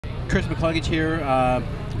Chris McCluggage here,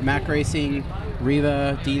 Mac Racing,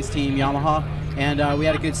 Riva, Dean's team, Yamaha, and we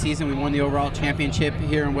had a good season. We won the overall championship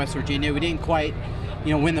here in West Virginia. We didn't quite,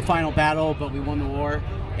 win the final battle, but we won the war,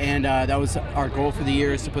 and that was our goal for the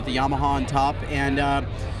year, is to put the Yamaha on top. And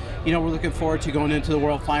we're looking forward to going into the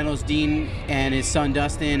World Finals. Dean and his son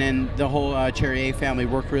Dustin and the whole Cherry A family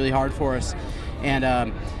worked really hard for us, and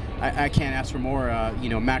I can't ask for more.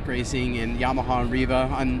 Mac Racing and Yamaha and Riva,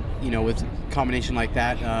 with a combination like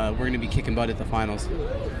that, we're going to be kicking butt at the finals.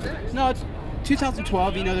 No, it's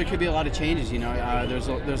 2012. There could be a lot of changes.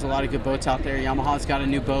 There's a lot of good boats out there. Yamaha's got a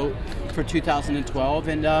new boat for 2012,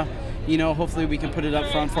 and hopefully we can put it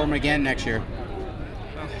up front for them again next year.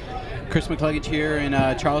 Chris McCluggage here in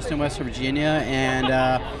Charleston, West Virginia, and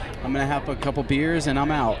I'm going to have a couple beers and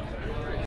I'm out.